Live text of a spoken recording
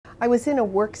I was in a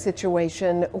work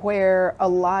situation where a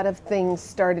lot of things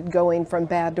started going from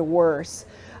bad to worse.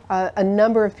 A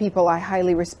number of people I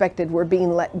highly respected were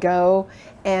being let go,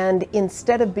 and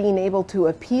instead of being able to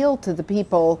appeal to the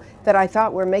people that I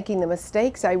thought were making the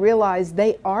mistakes, I realized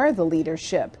they are the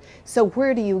leadership. So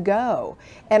where do you go?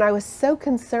 And I was so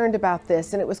concerned about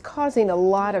this, and it was causing a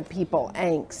lot of people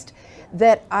angst,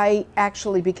 that I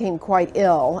actually became quite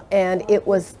ill, and it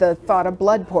was the thought of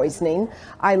blood poisoning.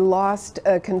 I lost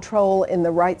control in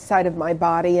the right side of my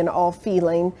body and all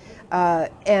feeling,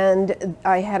 and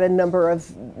I had a number of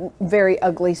very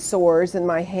ugly sores in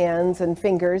my hands and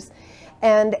fingers.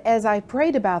 And as I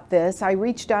prayed about this, I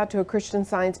reached out to a Christian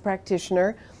Science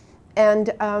practitioner,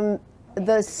 and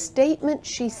the statement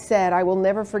she said, I will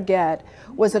never forget,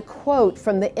 was a quote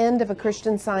from the end of a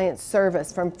Christian Science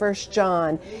service from 1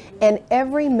 John. And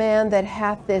every man that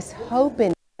hath this hope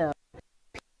in him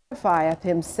purifieth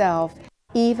himself,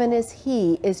 even as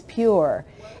he is pure.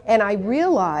 And I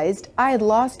realized I had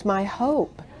lost my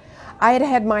hope. I had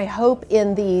had my hope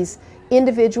in these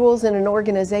individuals in an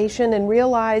organization, and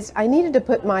realized I needed to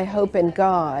put my hope in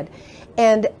God.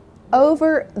 And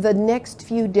over the next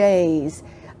few days,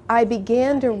 I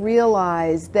began to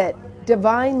realize that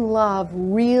divine love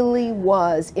really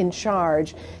was in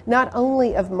charge, not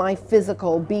only of my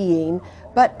physical being,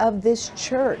 but of this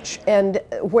church and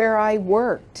where I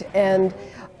worked and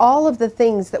all of the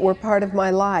things that were part of my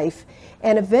life.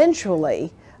 And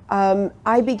eventually,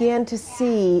 I began to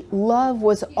see love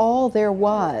was all there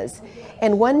was.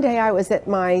 And one day I was at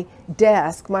my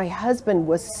desk. My husband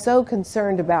was so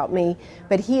concerned about me,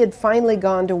 but he had finally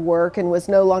gone to work and was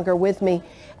no longer with me.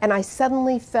 And I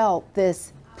suddenly felt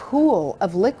this pool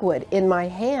of liquid in my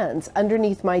hands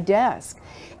underneath my desk.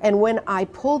 And when I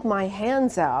pulled my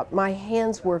hands out, my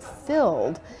hands were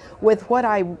filled with what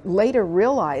I later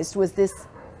realized was this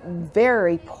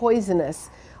very poisonous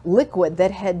liquid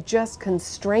that had just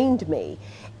constrained me.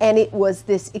 And it was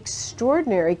this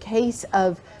extraordinary case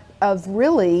of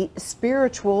really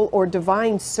spiritual or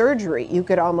divine surgery, you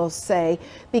could almost say,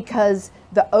 because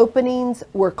the openings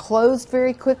were closed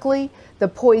very quickly, the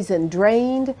poison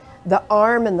drained, the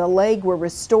arm and the leg were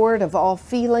restored of all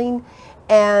feeling,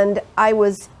 and I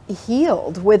was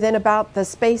healed within about the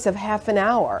space of half an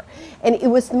hour. And it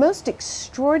was the most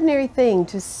extraordinary thing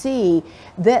to see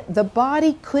that the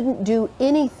body couldn't do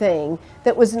anything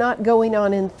that was not going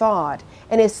on in thought.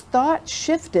 And as thought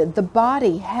shifted, the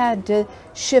body had to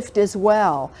shift as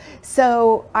well.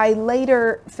 So I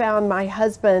later found my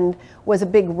husband was a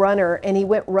big runner, and he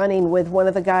went running with one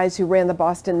of the guys who ran the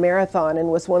Boston Marathon and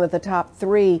was one of the top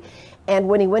 3. And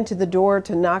when he went to the door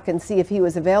to knock and see if he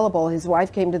was available, his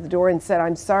wife came to the door and said,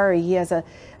 "I'm sorry, he has a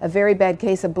very bad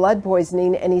case of blood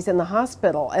poisoning and he's in the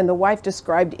hospital." And the wife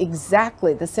described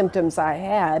exactly the symptoms I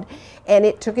had, and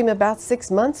it took him about 6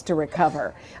 months to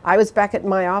recover. I was back at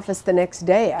my office the next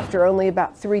day after only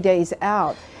about 3 days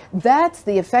out. That's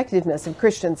the effectiveness of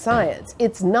Christian Science.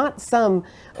 It's not some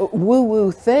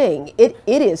woo-woo thing. It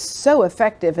is so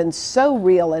effective and so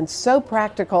real and so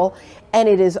practical, and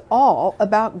it is all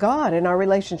about God and our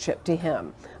relationship to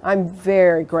Him. I'm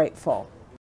very grateful.